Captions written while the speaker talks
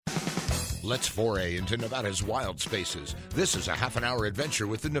Let's foray into Nevada's wild spaces. This is a half-an-hour adventure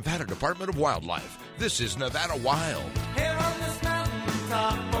with the Nevada Department of Wildlife. This is Nevada Wild. Here on this mountain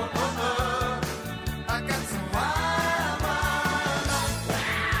top, I got some wild, wild life.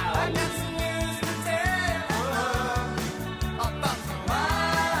 Wow. I got some news to tell about some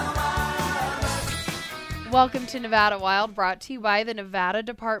wild, wild life. Welcome to Nevada Wild, brought to you by the Nevada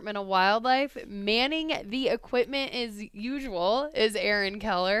Department of Wildlife. Manning the equipment as usual is Aaron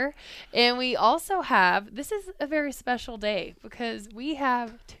Keller. And we also have, this is a very special day because we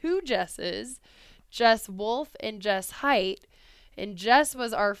have two Jesses, Jess Wolf and Jess Height. And Jess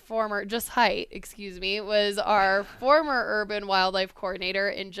was our former, Jess Height, was our former urban wildlife coordinator,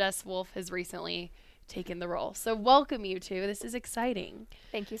 and Jess Wolf has recently taken the role. So welcome you two. This is exciting.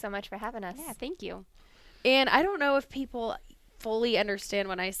 Thank you so much for having us. Yeah, thank you. And I don't know if people fully understand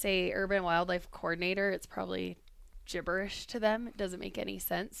when I say urban wildlife coordinator, it's probably gibberish to them. It doesn't make any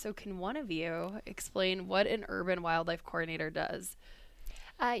sense. So can one of you explain what an urban wildlife coordinator does?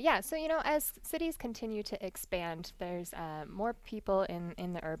 So, as cities continue to expand, there's more people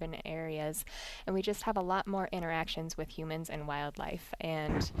in the urban areas, and we just have a lot more interactions with humans and wildlife.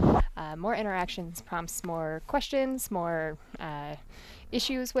 And more interactions prompts more questions, more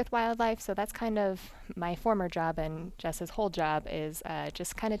issues with wildlife. So that's kind of my former job, and Jess's whole job is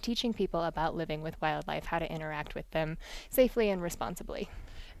just kind of teaching people about living with wildlife, how to interact with them safely and responsibly.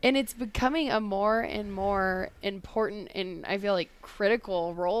 And it's becoming a more and more important and I feel like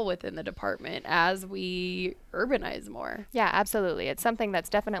critical role within the department as we urbanize more. Yeah, absolutely. It's something that's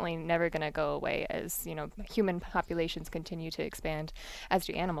definitely never going to go away as, human populations continue to expand. As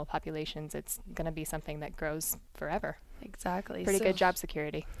do animal populations, it's going to be something that grows forever. Exactly. Pretty good job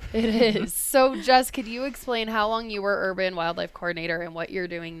security. It is. So, Jess, could you explain how long you were urban wildlife coordinator and what you're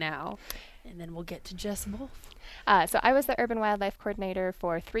doing now? And then we'll get to Jess Wolf. So I was the urban wildlife coordinator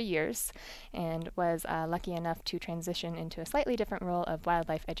for 3 years and was lucky enough to transition into a slightly different role of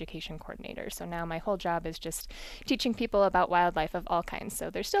wildlife education coordinator. So now my whole job is just teaching people about wildlife of all kinds. So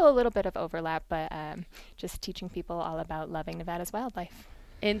there's still a little bit of overlap, but just teaching people all about loving Nevada's wildlife.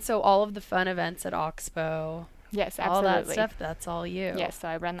 And so all of the fun events at Oxbow. Yes, absolutely. All that stuff, that's all you. Yes, so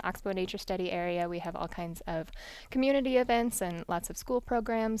I run the Oxbow Nature Study area. We have all kinds of community events and lots of school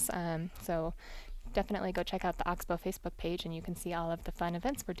programs. So definitely go check out the Oxbow Facebook page, and you can see all of the fun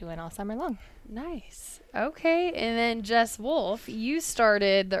events we're doing all summer long. Nice. Okay, and then Jess Wolf, you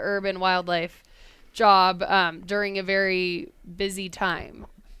started the urban wildlife job during a very busy time.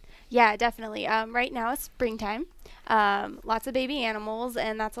 Yeah, definitely. Right now it's springtime. Lots of baby animals,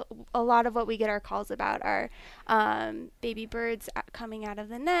 and that's a lot of what we get our calls about are baby birds coming out of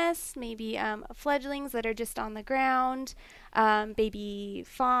the nest, maybe fledglings that are just on the ground, baby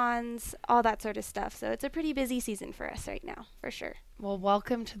fawns, all that sort of stuff. So it's a pretty busy season for us right now, for sure. Well,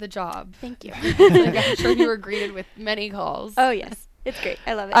 welcome to the job. Thank you. I'm sure you were greeted with many calls. Oh, yes. It's great.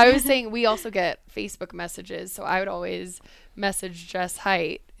 I love it. I was saying we also get Facebook messages, so I would always message Jess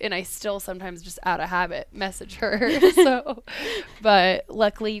Height, and I still sometimes just out of habit message her. But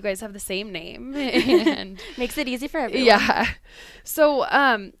luckily you guys have the same name and makes it easy for everyone. Yeah. So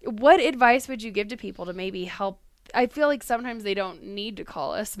what advice would you give to people to maybe help? I feel like sometimes they don't need to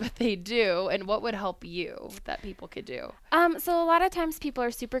call us, but they do. And what would help you that people could do? So a lot of times people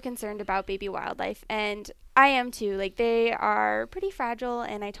are super concerned about baby wildlife, and I am too. Like, they are pretty fragile,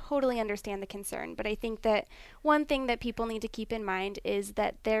 and I totally understand the concern. But I think that one thing that people need to keep in mind is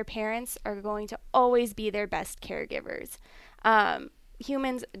that their parents are going to always be their best caregivers.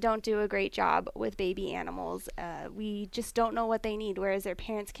 Humans don't do a great job with baby animals. We just don't know what they need, whereas their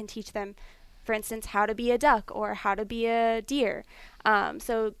parents can teach them, for instance, how to be a duck or how to be a deer.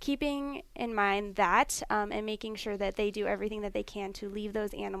 So keeping in mind that and making sure that they do everything that they can to leave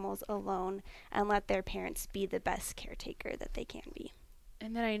those animals alone and let their parents be the best caretaker that they can be.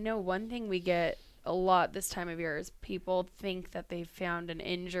 And then I know one thing we get a lot this time of year is people think that they've found an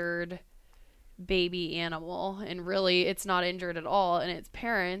injured baby animal, and really it's not injured at all, and its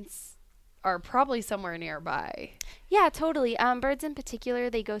parents are probably somewhere nearby. Yeah, totally. Birds in particular,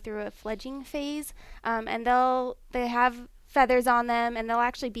 they go through a fledging phase, and they have feathers on them, and they'll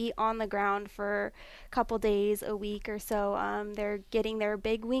actually be on the ground for a couple days, a week or so. They're getting their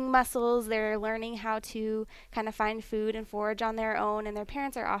big wing muscles. They're learning how to kind of find food and forage on their own, and their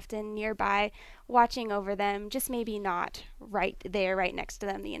parents are often nearby watching over them, just maybe not right there, right next to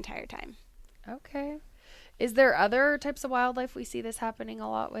them the entire time. Okay. Is there other types of wildlife we see this happening a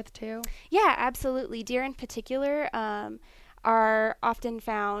lot with too? Yeah, absolutely. Deer in particular are often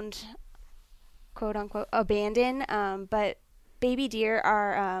found, quote unquote, abandoned, but baby deer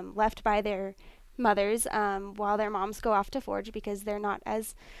are left by their mothers while their moms go off to forage because they're not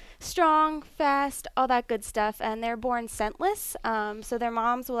as strong, fast, all that good stuff, and they're born scentless. So their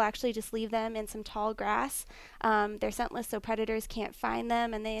moms will actually just leave them in some tall grass. They're scentless, so predators can't find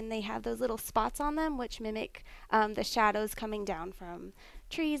them, and then they have those little spots on them which mimic the shadows coming down from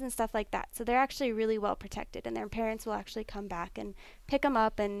trees and stuff like that. So they're actually really well protected, and their parents will actually come back and pick them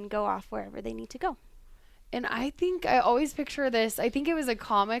up and go off wherever they need to go. And I think I always picture this. I think it was a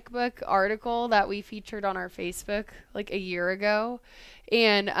comic book article that we featured on our Facebook like a year ago.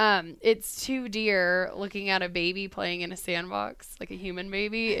 And it's two deer looking at a baby playing in a sandbox, like a human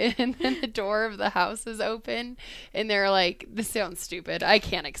baby. And then the door of the house is open. And they're like, this sounds stupid. I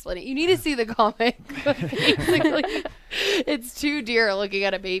can't explain it. You need to see the comic. Basically, it's two deer looking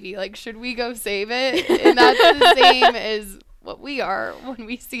at a baby. Like, should we go save it? And that's the same as what we are when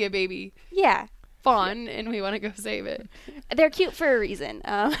we see a baby. Yeah. Fawn and we want to go save it. They're cute for a reason.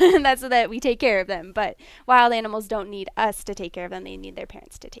 And that's so that we take care of them. But wild animals don't need us to take care of them. They need their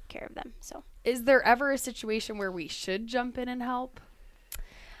parents to take care of them. So, is there ever a situation where we should jump in and help?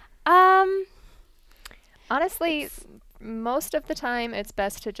 Honestly, most of the time it's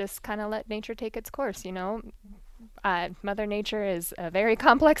best to just kind of let nature take its course, you know. Mother Nature is a very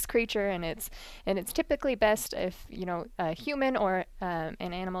complex creature, and it's typically best if, you know, a human or an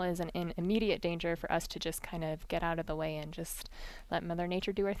animal is in immediate danger for us to just kind of get out of the way and just let Mother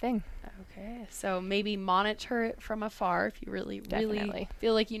Nature do her thing. Okay, so maybe monitor it from afar if you really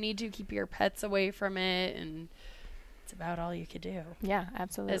feel like you need to. Keep your pets away from it, and it's about all you could do. Yeah,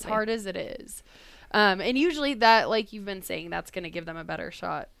 absolutely. As hard as it is. And usually that, like you've been saying, that's going to give them a better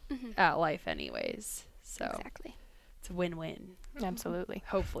shot at life anyways. So exactly. It's a win-win. Absolutely.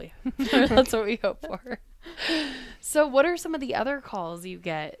 Hopefully. That's what we hope for. So what are some of the other calls you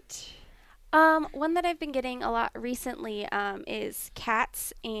get? One that I've been getting a lot recently is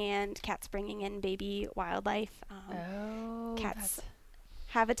cats, and cats bringing in baby wildlife. Cats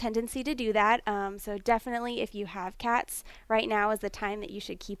have a tendency to do that. So definitely if you have cats, right now is the time that you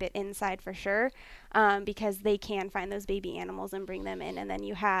should keep it inside for sure, because they can find those baby animals and bring them in. And then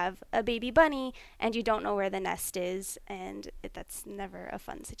you have a baby bunny and you don't know where the nest is, and that's never a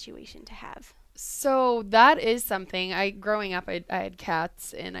fun situation to have. So that is something. Growing up, I had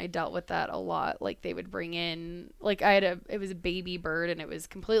cats, and I dealt with that a lot. Like they would bring in, like it was a baby bird, and it was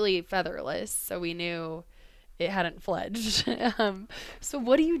completely featherless, so we knew it hadn't fledged. So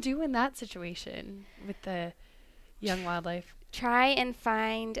what do you do in that situation with the young wildlife? Try and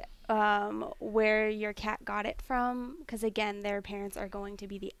find where your cat got it from, because again, their parents are going to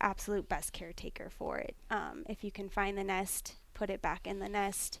be the absolute best caretaker for it. If you can find the nest, put it back in the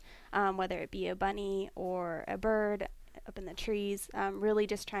nest, whether it be a bunny or a bird up in the trees. Really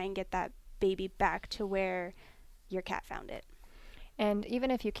just try and get that baby back to where your cat found it. And even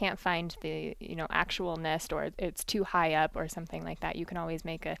if you can't find the, you know, actual nest, or it's too high up or something like that, you can always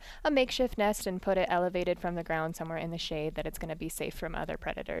make a makeshift nest and put it elevated from the ground somewhere in the shade that it's going to be safe from other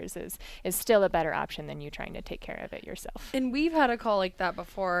predators is still a better option than you trying to take care of it yourself. And we've had a call like that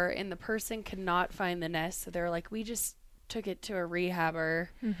before, and the person could not find the nest, so they're like, we just took it to a rehabber.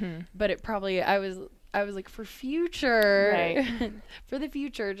 But it probably, I was like, for future, right. For the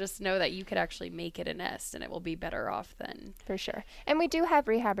future, just know that you could actually make it a nest, and it will be better off then. For sure. And we do have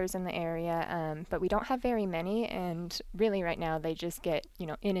rehabbers in the area, but we don't have very many, and really right now they just get, you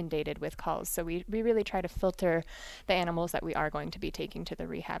know, inundated with calls. So we really try to filter the animals that we are going to be taking to the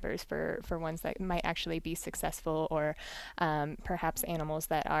rehabbers for ones that might actually be successful, or perhaps animals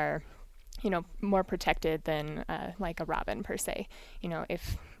that are, you know, more protected than like a robin per se. You know,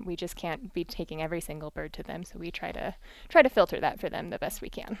 if we just can't be taking every single bird to them, so we try to filter that for them the best we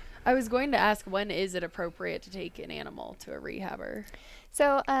can. I was going to ask, when is it appropriate to take an animal to a rehabber?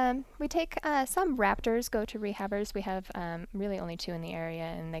 So we take some raptors go to rehabbers. We have really only 2 in the area,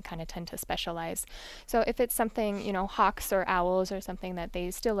 and they kind of tend to specialize. So if it's something, you know, hawks or owls or something that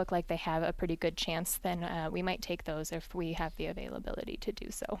they still look like they have a pretty good chance, then we might take those if we have the availability to do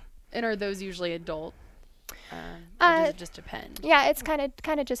so. And are those usually adult? Or does it just depend? Yeah, it's kind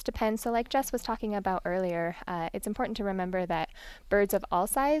of just depends. So like Jess was talking about earlier, it's important to remember that birds of all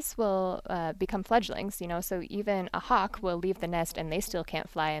size will become fledglings, you know, so even a hawk will leave the nest and they still can't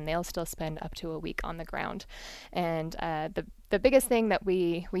fly, and they'll still spend up to a week on the ground. And the biggest thing that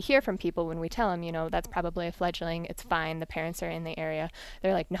we hear from people when we tell them, you know, that's probably a fledgling, it's fine, the parents are in the area,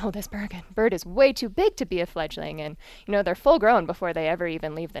 they're like, no, this bird is way too big to be a fledgling. And, you know, they're full grown before they ever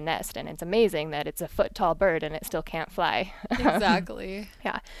even leave the nest. And it's amazing that it's a foot-tall bird and it still can't fly. Exactly.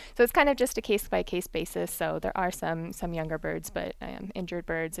 Yeah. So it's kind of just a case-by-case basis. So there are some younger birds, but injured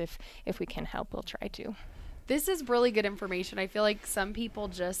birds, if we can help, we'll try to. This is really good information. I feel like some people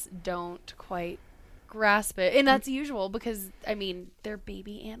just don't quite grasp it. And that's usual because, I mean, they're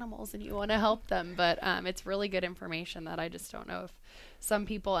baby animals and you want to help them. But it's really good information that I just don't know if some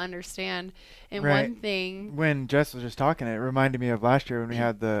people understand. And Right. one thing... When Jess was just talking, it reminded me of last year when we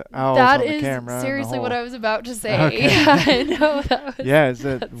had the owls That on the is camera. and the seriously what whole- I was about to say. Okay. Yeah, I know. That was, Yeah, is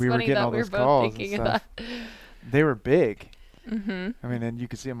that that's we were funny getting that all we were those both calls and thinking of stuff. that. They were big. Mm-hmm. I mean, and you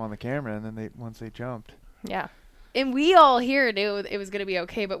could see them on the camera, and then once they jumped. Yeah. And we all here knew it was going to be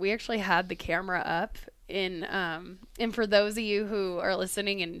okay, but we actually had the camera up. And for those of you who are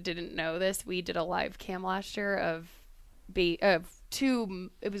listening and didn't know this, we did a live cam last year of two.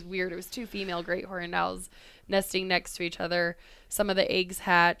 It was weird. It was two female great horned owls nesting next to each other. Some of the eggs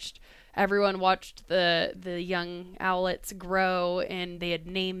hatched. Everyone watched the young owlets grow, and they had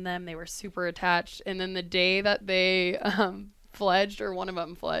named them. They were super attached. And then the day that they fledged, or one of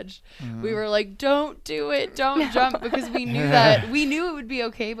them fledged, we were like, don't do it, don't jump, because we knew that we knew it would be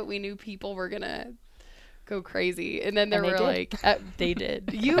okay, but we knew people were gonna go crazy. And then there And they were did. like they did.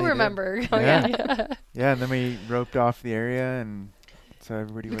 You They did. remember. Yeah. Yeah, and then we roped off the area, and so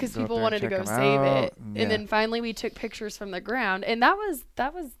everybody would Because go up people there and wanted to check go 'em save out, it. and And then finally we took pictures from the ground, and that was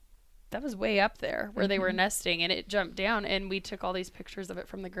way up there where they were nesting, and it jumped down, and we took all these pictures of it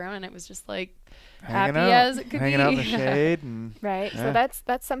from the ground, and it was just like hanging happy out, as it could hanging be. out in the shade, and Right. Yeah. So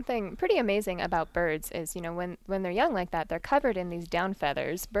that's something pretty amazing about birds is, you know, when they're young like that, they're covered in these down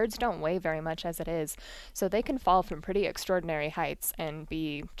feathers. Birds don't weigh very much as it is. So they can fall from pretty extraordinary heights and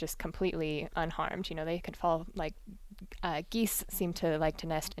be just completely unharmed. You know, they can fall like geese seem to like to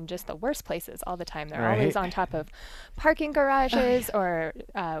nest in just the worst places all the time. They're always Right. on top of parking garages or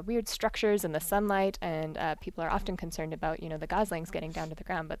weird structures in the sunlight, and people are often concerned about, you know, the goslings getting down to the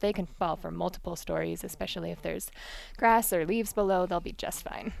ground, but they can fall from multiple stories, especially if there's grass or leaves below. They'll be just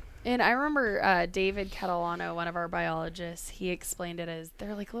fine. And I remember David Catalano, one of our biologists, he explained it as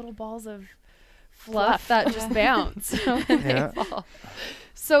they're like little balls of fluff that just bounce when Yeah. they fall.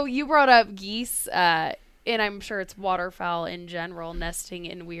 So you brought up geese, and I'm sure it's waterfowl in general nesting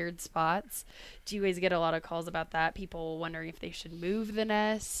in weird spots. Do you guys get a lot of calls about that? People wondering if they should move the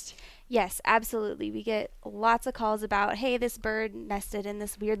nest? Yes, absolutely. We get lots of calls about, hey, this bird nested in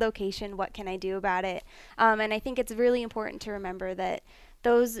this weird location. What can I do about it? And I think it's really important to remember that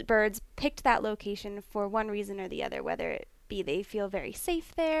those birds picked that location for one reason or the other, whether it be they feel very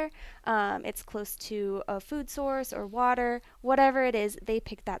safe there, it's close to a food source or water, whatever it is, they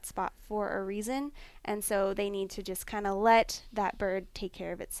picked that spot for a reason. And so they need to just kind of let that bird take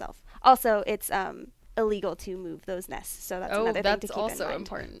care of itself. Also, it's illegal to move those nests. So that's another thing to keep also in mind.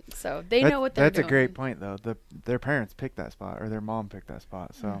 important. So they know what they're that's doing. a great point, though. Their parents picked that spot, or their mom picked that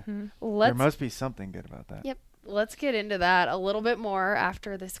spot, so there Let's must be something good about that. Yep. Let's get into that a little bit more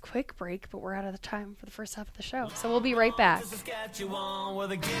after this quick break, but we're out of the time for the first half of the show. So we'll be right back. Saskatchewan, where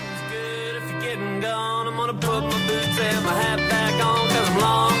the getting's good. If you're getting gone, I'm gonna put my boots and my hat back on, 'cause I'm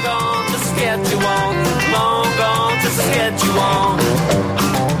long gone to Saskatchewan. Long gone to Saskatchewan.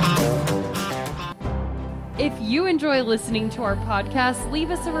 If you enjoy listening to our podcast, leave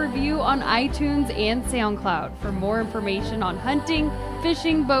us a review on iTunes and SoundCloud. For more information on hunting,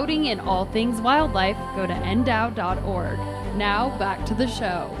 fishing, boating, and all things wildlife, go to endow.org. Now, back to the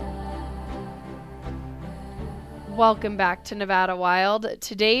show. Welcome back to Nevada Wild.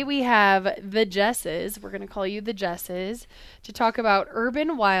 Today we have the Jesses. We're going to call you the Jesses to talk about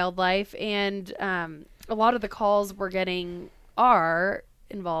urban wildlife, and a lot of the calls we're getting are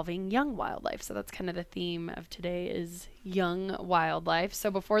involving young wildlife. So that's kind of the theme of today, is young wildlife. So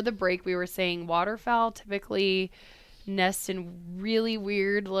before the break, we were saying waterfowl typically nest in really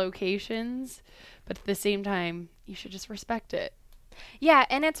weird locations, but at the same time, you should just respect it. Yeah,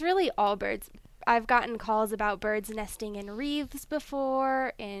 and it's really all birds. I've gotten calls about birds nesting in wreaths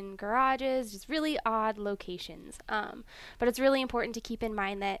before, in garages, just really odd locations. But it's really important to keep in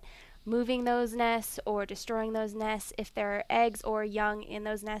mind that moving those nests or destroying those nests, if there are eggs or young in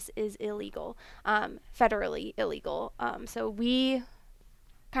those nests, is illegal, federally illegal. So we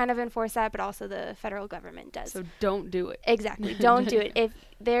kind of enforce that, but also the federal government does. So don't do it. Exactly. Don't do it. If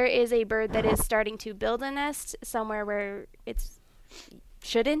there is a bird that is starting to build a nest somewhere where it's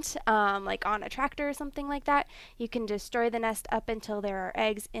shouldn't, like on a tractor or something like that, you can destroy the nest up until there are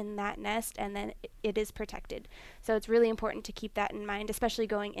eggs in that nest, and then it is protected. So it's really important to keep that in mind, especially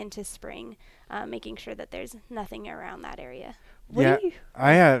going into spring, making sure that there's nothing around that area. Yeah,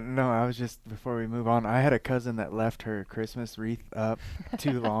 I was just, before we move on, I had a cousin that left her Christmas wreath up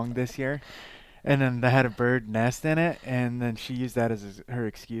too long this year, and then they had a bird nest in it, and then she used that as her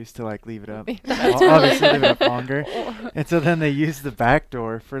excuse to like leave it up. Obviously leave it up longer. And so then they used the back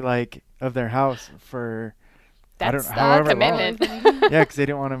door for like of their house That's however long. commitment. Yeah, because they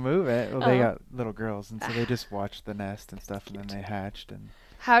didn't want to move it. Well, they Oh. got little girls, and so they just watched the nest and stuff, and then they hatched. And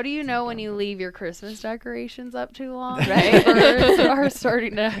How do you know when you leave your Christmas decorations up too long? Right. Birds are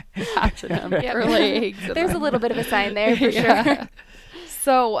starting to hatch in them Yep. or lay eggs in There's a them. little bit of a sign there for Yeah.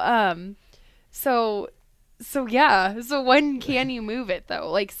 sure. So yeah. So when can you move it though?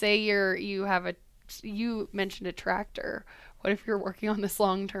 Like say you mentioned a tractor. What if you're working on this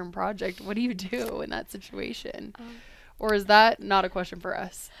long-term project? What do you do in that situation? Or is that not a question for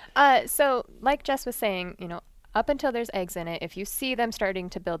us? So like Jess was saying, up until there's eggs in it, if you see them starting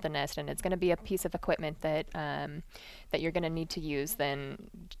to build the nest and it's going to be a piece of equipment that you're going to need to use, then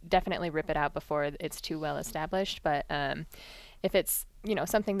definitely rip it out before it's too well established. But if it's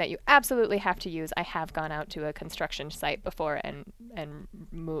something that you absolutely have to use, I have gone out to a construction site before and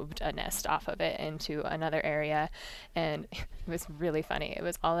moved a nest off of it into another area, and it was really funny. It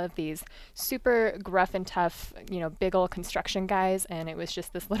was all of these super gruff and tough, big old construction guys, and it was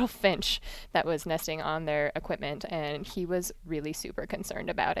just this little finch that was nesting on their equipment, and he was really super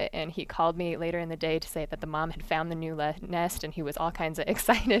concerned about it. And he called me later in the day to say that the mom had found the new nest, and he was all kinds of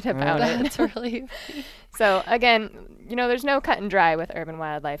excited about it. That's really So again, there's no cut and dry with urban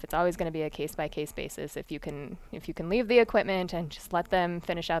wildlife. It's always going to be a case-by-case basis. If you can leave the equipment and just let them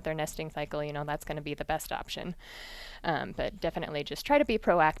finish out their nesting cycle, that's going to be the best option. But definitely just try to be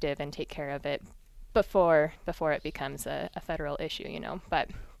proactive and take care of it before it becomes a federal issue. But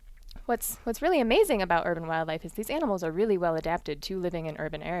what's really amazing about urban wildlife is these animals are really well adapted to living in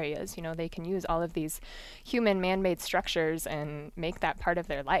urban areas. They can use all of these human man-made structures and make that part of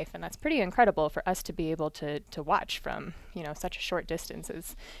their life, and that's pretty incredible for us to be able to watch from such a short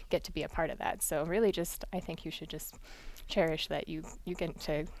distances, get to be a part of that. So really, I think you should just cherish that you get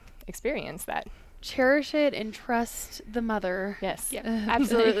to experience that. cherish it and trust the mother. Yes. Yep,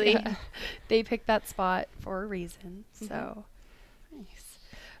 absolutely. They picked that spot for a reason. So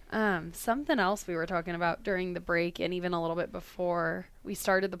nice. Something else we were talking about during the break and even a little bit before we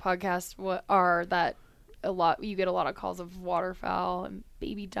started the podcast you get a lot of calls of waterfowl and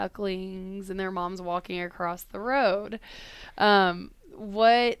baby ducklings and their moms walking across the road.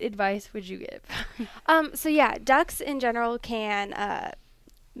 What advice would you give? So yeah, ducks in general can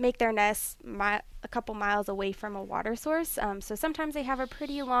make their nests a couple miles away from a water source. So sometimes they have a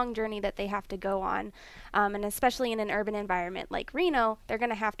pretty long journey that they have to go on. And especially in an urban environment like Reno, they're going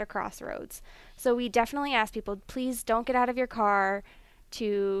to have to cross roads. So we definitely ask people, please don't get out of your car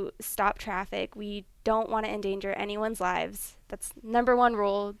to stop traffic. We don't want to endanger anyone's lives. That's number one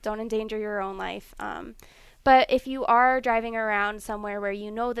rule. Don't endanger your own life. But if you are driving around somewhere where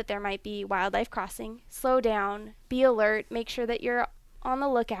you know that there might be wildlife crossing, slow down, be alert, make sure that you're on the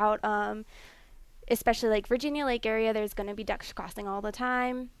lookout. Especially like Virginia Lake area, there's going to be ducks crossing all the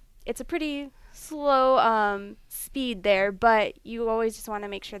time. It's a pretty slow speed there, but you always just want to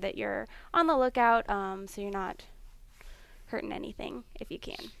make sure that you're on the lookout so you're not hurting anything if you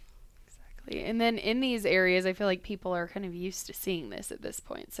can. Exactly. And then in these areas, I feel like people are kind of used to seeing this at this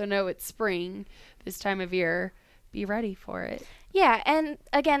point. So no, it's spring, this time of year. Be ready for it. Yeah, and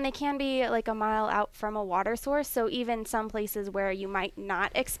again, they can be like a mile out from a water source, so even some places where you might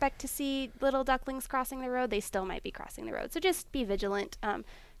not expect to see little ducklings crossing the road, they still might be crossing the road. So just be vigilant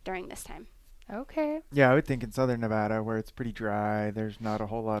during this time. Okay. Yeah, I would think in southern Nevada where it's pretty dry, there's not a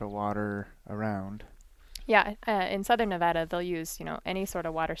whole lot of water around. Yeah, in southern Nevada, they'll use any sort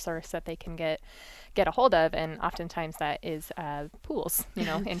of water source that they can get a hold of, and oftentimes that is pools,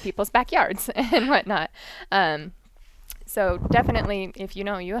 in people's backyards and whatnot. So definitely, if you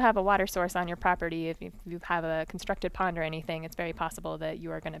have a water source on your property, if you have a constructed pond or anything, it's very possible that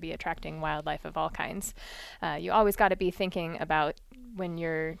you are going to be attracting wildlife of all kinds. You always got to be thinking about when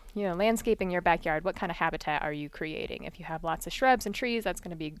you're, landscaping your backyard, what kind of habitat are you creating? If you have lots of shrubs and trees, that's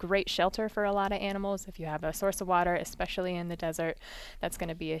going to be great shelter for a lot of animals. If you have a source of water, especially in the desert, that's going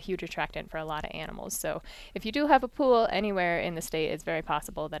to be a huge attractant for a lot of animals. So if you do have a pool anywhere in the state, it's very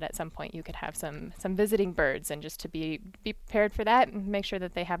possible that at some point you could have some visiting birds, and just to be prepared for that and make sure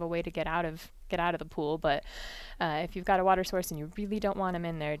that they have a way to get out of the pool. But if you've got a water source and you really don't want them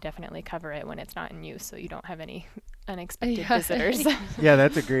in there, definitely cover it when it's not in use so you don't have any unexpected visitors. Yeah,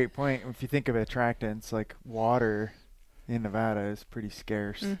 that's a great point. If you think of attractants, like water in Nevada is pretty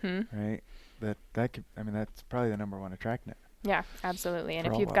scarce, right? That's probably the number one attractant. Yeah, absolutely. And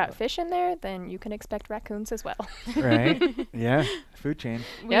For if all you've got wildlife. fish in there, then you can expect raccoons as well. Right? Yeah, food chain.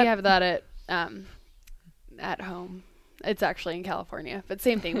 We Yep. have that at home. It's actually in California, but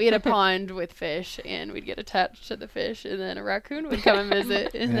same thing. We had a pond with fish, and we'd get attached to the fish, and then a raccoon would come and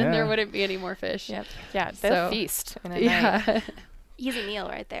visit, and then there Yeah. wouldn't be any more fish. Yep. Yeah, they'll So- feast in a night, Yeah. Easy meal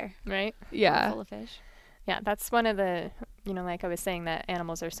right there. right? Yeah. Full of fish. Yeah, that's one of the, like I was saying, that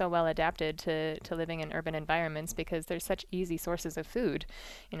animals are so well adapted to living in urban environments because there's such easy sources of food.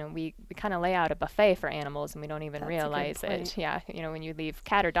 We kind of lay out a buffet for animals and we don't even That's a good realize it. point. Yeah, when you leave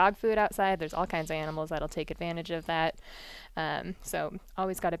cat or dog food outside, there's all kinds of animals that'll take advantage of that. So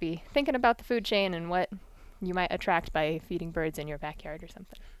always got to be thinking about the food chain and what you might attract by feeding birds in your backyard or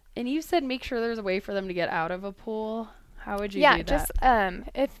something. And you said make sure there's a way for them to get out of a pool. How would you Yeah, do that? just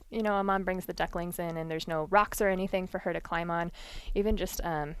if a mom brings the ducklings in and there's no rocks or anything for her to climb on, even just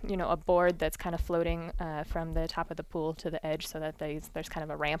a board that's kind of floating from the top of the pool to the edge, so that there's kind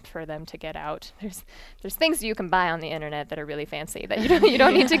of a ramp for them to get out. There's things you can buy on the internet that are really fancy that you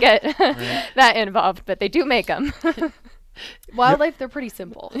don't need to get that involved, but they do make them. Wildlife, they're pretty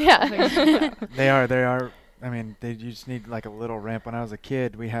simple. Yeah. They are. I mean, you just need like a little ramp. When I was a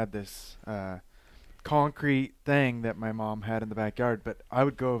kid, we had this concrete thing that my mom had in the backyard, but I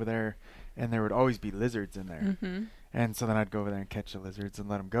would go over there and there would always be lizards in there. Mm-hmm. And so then I'd go over there and catch the lizards and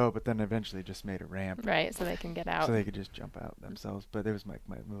let them go, but then eventually just made a ramp Right, so they can get out. so they could just jump out themselves. But it was my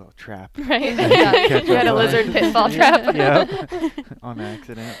little trap. Right. Catch You had a up on. lizard pitfall trap. Yep. On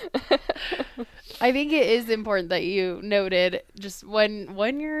accident. I think it is important that you noted just when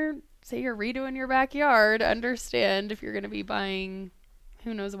you're redoing your backyard, understand if you're going to be buying,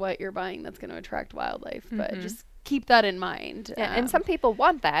 who knows what you're buying that's going to attract wildlife, but just keep that in mind. Yeah, and some people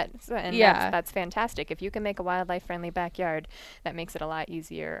want that, and Yeah. that's fantastic. If you can make a wildlife-friendly backyard, that makes it a lot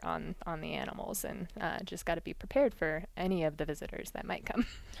easier on the animals, and just got to be prepared for any of the visitors that might come.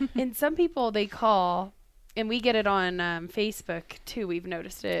 And some people, they call, and we get it on Facebook too, we've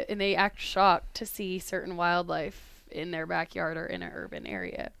noticed it, and they act shocked to see certain wildlife in their backyard or in an urban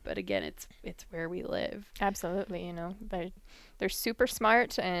area. But again, it's where we live. Absolutely, they're super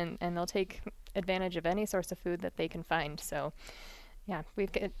smart, and they'll take advantage of any source of food that they can find. So, yeah,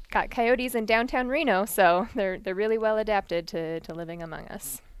 we've got coyotes in downtown Reno, so they're really well adapted to living among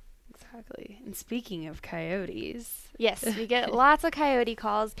us. Exactly. And speaking of coyotes, Yes, we get lots of coyote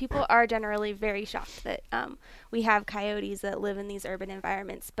calls. People are generally very shocked that we have coyotes that live in these urban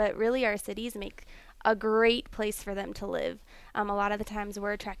environments, but really our cities make a great place for them to live. A lot of the times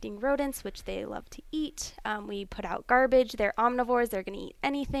we're attracting rodents, which they love to eat. We put out garbage. They're omnivores. They're going to eat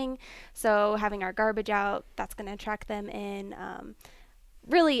anything. So having our garbage out, that's going to attract them in.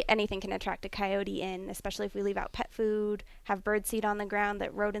 Really anything can attract a coyote in, especially if we leave out pet food, have bird seed on the ground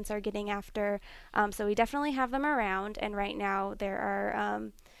that rodents are getting after. So we definitely have them around, and right now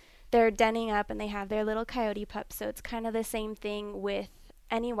they're denning up and they have their little coyote pups. So it's kind of the same thing with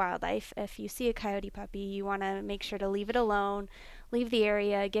any wildlife. If you see a coyote puppy, you want to make sure to leave it alone, leave the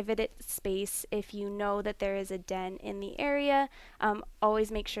area, give it its space. If you know that there is a den in the area,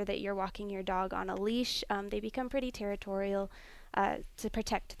 always make sure that you're walking your dog on a leash. They become pretty territorial to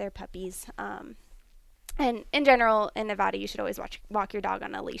protect their puppies. And in general, in Nevada, you should always walk your dog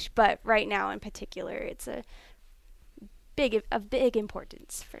on a leash. But right now, in particular, it's of big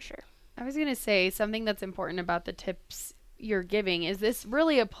importance for sure. I was going to say something that's important about the tips you're giving is this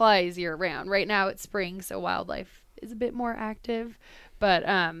really applies year round. Right now it's spring, so wildlife is a bit more active. But,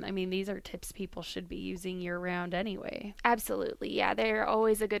 these are tips people should be using year round anyway. Absolutely. Yeah, they're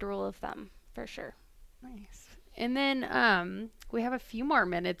always a good rule of thumb for sure. Nice. And then we have a few more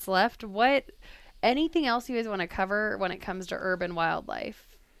minutes left. Anything else you guys want to cover when it comes to urban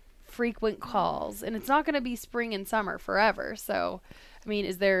wildlife? Frequent calls. And it's not going to be spring and summer forever. So,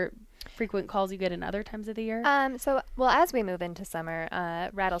 is there frequent calls you get in other times of the year? As we move into summer,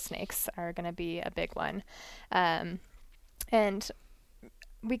 rattlesnakes are going to be a big one. And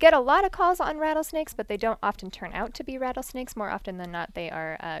we get a lot of calls on rattlesnakes, but they don't often turn out to be rattlesnakes. More often than not, they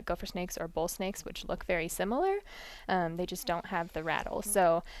are gopher snakes or bull snakes, which look very similar. They just don't have the rattle.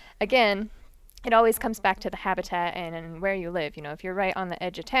 So, again, it always comes back to the habitat and where you live. If you're right on the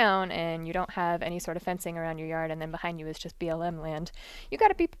edge of town and you don't have any sort of fencing around your yard and then behind you is just BLM land, you got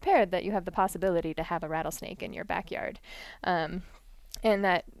to be prepared that you have the possibility to have a rattlesnake in your backyard. And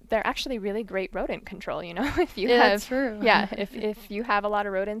that they're actually really great rodent control, if you have, that's true. Yeah, if you have a lot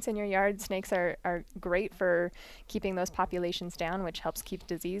of rodents in your yard, snakes are great for keeping those populations down, which helps keep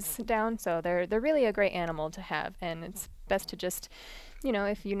disease down. So they're really a great animal to have, and it's best to just,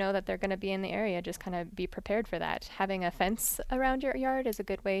 if you know that they're going to be in the area, just kind of be prepared for that. Having a fence around your yard is a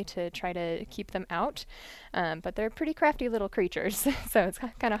good way to try to keep them out, but they're pretty crafty little creatures, so it's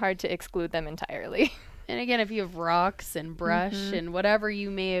kind of hard to exclude them entirely. And again, if you have rocks and brush and whatever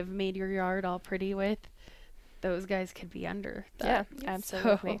you may have made your yard all pretty with, those guys could be under Yeah, that.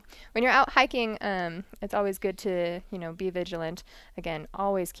 absolutely. So- When you're out hiking, it's always good to, be vigilant. Again,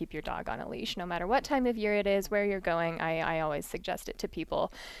 always keep your dog on a leash, no matter what time of year it is, where you're going. I always suggest it to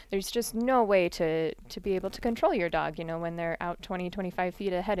people. There's just no way to be able to control your dog, when they're out 20, 25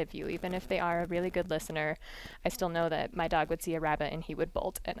 feet ahead of you. Even if they are a really good listener, I still know that my dog would see a rabbit and he would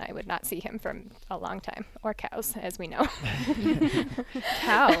bolt, and I would not see him for a long time. Or cows, as we know.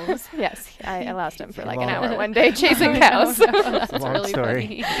 Cows. Yes, I lost him for like Well- an hour one day chasing cows. That's Long really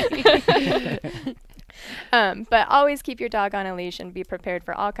story. funny. But always keep your dog on a leash and be prepared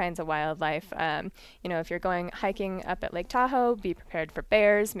for all kinds of wildlife. If you're going hiking up at Lake Tahoe, be prepared for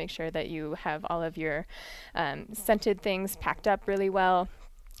bears. Make sure that you have all of your scented things packed up really well.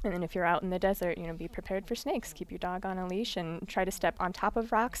 And then if you're out in the desert, be prepared for snakes. Keep your dog on a leash and try to step on top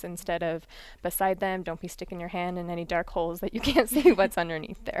of rocks instead of beside them. Don't be sticking your hand in any dark holes that you can't see what's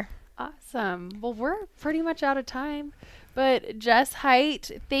underneath there. Awesome. Well, we're pretty much out of time. But Jess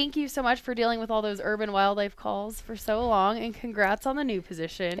Height, thank you so much for dealing with all those urban wildlife calls for so long, and congrats on the new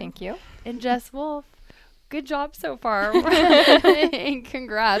position. Thank you. And Jess Wolf, good job so far. And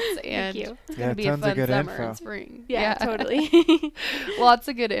congrats. And you. It's Yeah, gonna be a tons of fun good summer info. and spring. Yeah, totally. Lots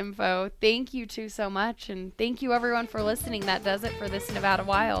of good info. Thank you two so much, and thank you everyone for listening. That does it for this Nevada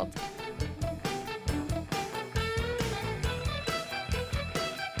Wild.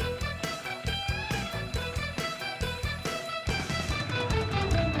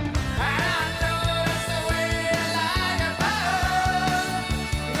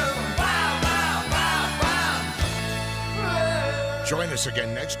 Join us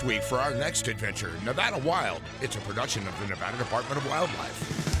again next week for our next adventure, Nevada Wild. It's a production of the Nevada Department of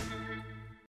Wildlife.